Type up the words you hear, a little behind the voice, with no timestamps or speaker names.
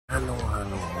Hello,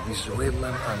 this is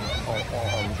Raybanman. I'm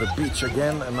on the beach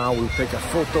again, and now we'll take a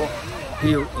photo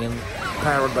here in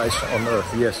paradise on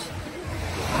earth. Yes.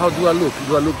 How do I look?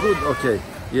 Do I look good? Okay,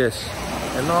 yes.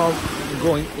 And now I'm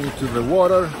going into the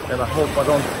water, and I hope I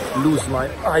don't lose my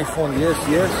iPhone. Yes,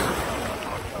 yes.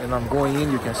 And I'm going in,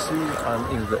 you can see I'm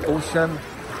in the ocean,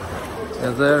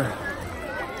 and there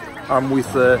I'm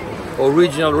with the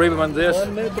original Raybanman.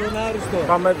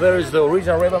 There is the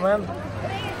original Raybanman.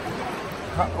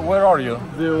 Where are you?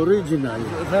 The original.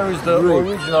 There is the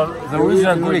Greek.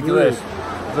 original Greek. Yes,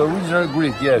 the original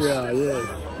Greek. Yes. Yeah, yes.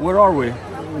 Where are we?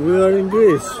 We are in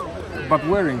Greece. But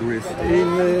where in Greece?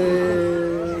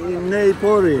 In Nei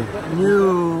Pori.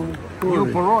 New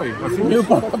Pori. I think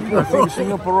it's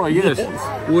New Pori. Yes.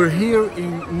 We're here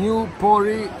in New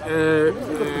Pori,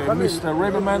 Mr.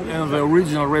 Raybanman and the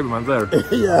original Raybanman there.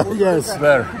 Yeah, yes.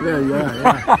 There.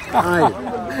 Yeah. Hi.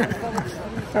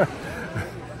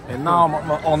 And now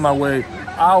I'm on my way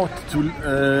out to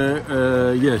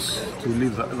yes, to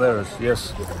leave there.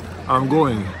 Yes, I'm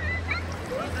going.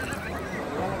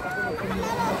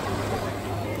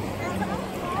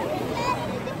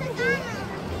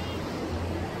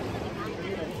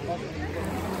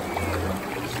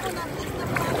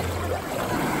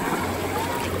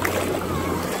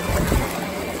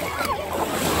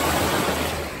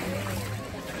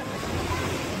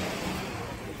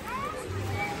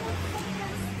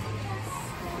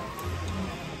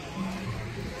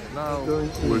 Now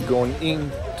we're going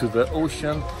into the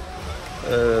ocean.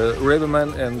 Raybanman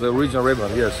and the original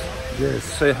Raybanman. Yes. Yes.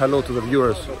 Say hello to the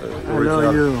viewers.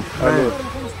 Hello, you. Hello.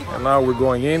 And now we're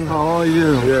going in. How are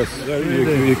you? Yes.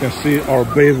 You can see our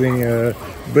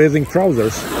bathing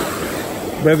trousers.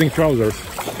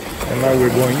 And now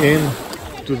we're going in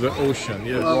to the ocean.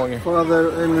 Yes. Father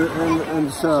and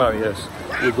son. Yes.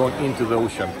 We're going into the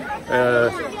ocean.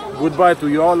 Goodbye to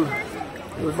you all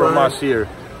from us here.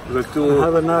 The two.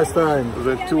 Have a nice time.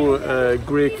 The two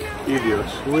Greek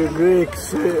idiots. We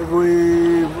Greeks.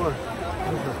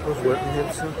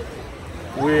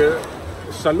 We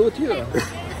salute you.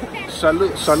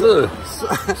 Salut. Salut.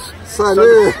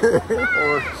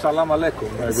 Or salam alaikum.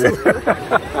 Maybe.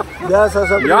 Γεια σας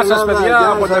παιδιά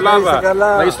από την Ελλάδα.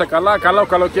 Να είστε καλά, καλό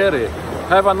καλοκαίρι.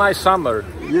 Have a nice summer.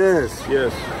 Yes.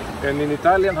 Yes. And in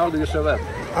Italian, how do you say that?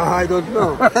 I don't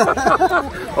know.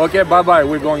 Okay, bye bye.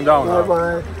 We're going down. Bye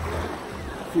bye.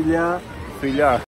 Φιλιά. Φιλιά.